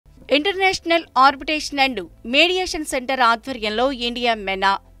International arbitration and mediation centre ఆధ్వర్యంలో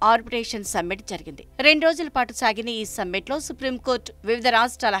ఇండియా-MENA arbitration summit జరిగింది. 2 రోజుల పాటు సాగిన ఈ సమ్మిట్లో సుప్రీంకోర్టు, వివిధ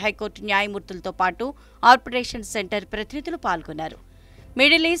రాష్ట్రాల హైకోర్టు న్యాయమూర్తులతో పాటు ఆర్బిట్రేషన్ సెంటర్ ప్రతినిధులు పాల్గొన్నారు.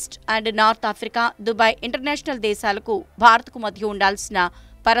 Middle east and north Africa, Dubai international దేశాలకు భారత్కు మధ్య ఉండాల్సిన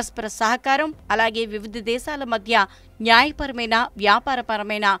పరస్పర సహకారం, అలాగే వివిధ దేశాల మధ్య న్యాయపరమైన,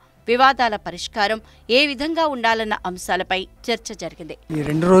 వ్యాపారపరమైన వివాదాల పరిష్కారం ఏ విధంగా ఉండాలన్న అంశాలపై చర్చ జరిగింది. ఈ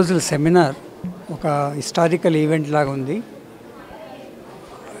 2 రోజుల సెమినార్ ఒక హిస్టారికల్ ఈవెంట్ లాగా ఉంది.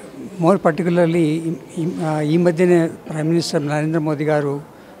 మోర్ పర్టికులర్లీ ఈ మధ్యనే ప్రైమ్ మినిస్టర్ నరేంద్ర మోదీ గారు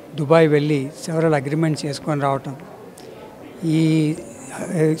దుబాయ్ వెళ్ళి సెవరల్ అగ్రిమెంట్స్ చేసుకొని రావటం. ఈ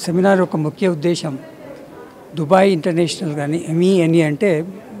సెమినార్ యొక్క ముఖ్య ఉద్దేశం దుబాయ్ ఇంటర్నేషనల్ కానీ MENA అంటే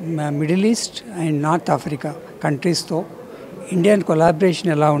middle east and north Africa కంట్రీస్తో Indian collaboration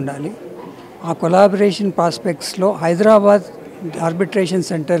ఎలా ఉండాలి, ఆ కొలాబరేషన్ ప్రాస్పెక్ట్స్లో హైదరాబాద్ ఆర్బిట్రేషన్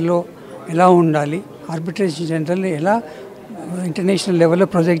సెంటర్లో ఎలా ఉండాలి, ఆర్బిట్రేషన్ సెంటర్ని ఎలా ఇంటర్నేషనల్ లెవెల్లో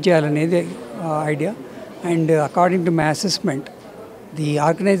ప్రొజెక్ట్ చేయాలనేది idea. And according to my assessment, the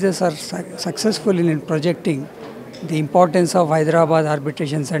organisers are successful in projecting the importance of Hyderabad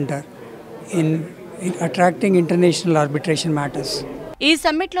arbitration centre in attracting international arbitration matters. ఈ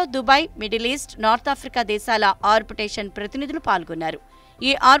సమ్మిట్లో Dubai, middle east, north Africa దేశాల arbitration ప్రతినిధులు పాల్గొన్నారు.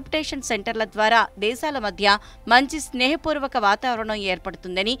 ఈ arbitration సెంటర్ల ద్వారా దేశాల మధ్య మంచి స్నేహపూర్వక వాతావరణం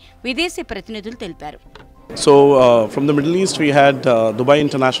ఏర్పడుతుందని విదేశీ ప్రతినిధులు తెలిపారు. So from the Middle East we had Dubai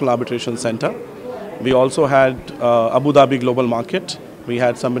International Arbitration Center. We also had Abu Dhabi Global Market. We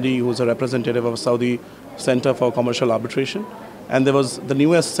had somebody who's a representative of Saudi Center for Commercial Arbitration. And there was the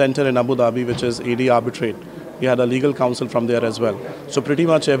newest center in Abu Dhabi, which is AD Arbitrate. We had a legal counsel from there as well. So pretty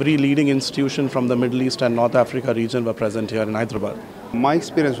much every leading institution from the Middle East and North Africa region were present here in Hyderabad. My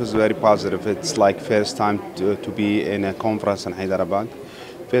experience was very positive. It's like first time to be in a conference in Hyderabad.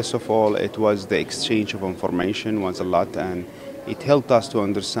 First of all, it was the exchange of information was a lot, and it helped us to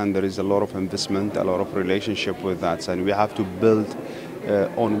understand there is a lot of investment, a lot of relationship with that, and we have to build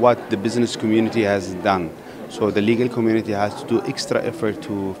on what the business community has done. So the legal community has to do extra effort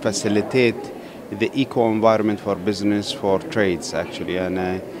to facilitate the eco-environment for business, for trades actually, and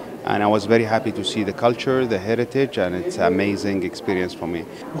I was very happy to see the culture, the heritage, and it's an amazing experience for me.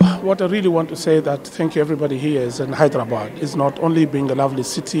 What I really want to say that thank you everybody here is in Hyderabad is not only being a lovely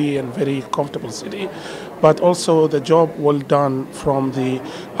city and very comfortable city, but also the job well done from the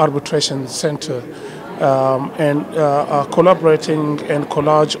arbitration center and collaborating and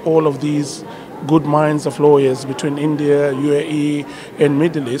collage all of these good minds of lawyers between India, UAE and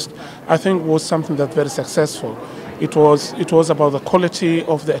Middle East, I think was something that very successful. It was about the quality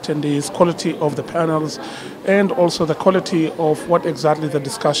of the attendees, quality of the panels, and also the quality of what exactly the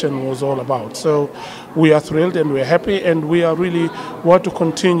discussion was all about. So we are thrilled and we are happy, and we are really want to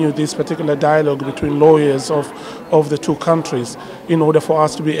continue this particular dialogue between lawyers of the two countries in order for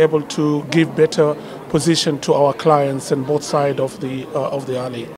us to be able to give better position to our clients on both sides of the alley.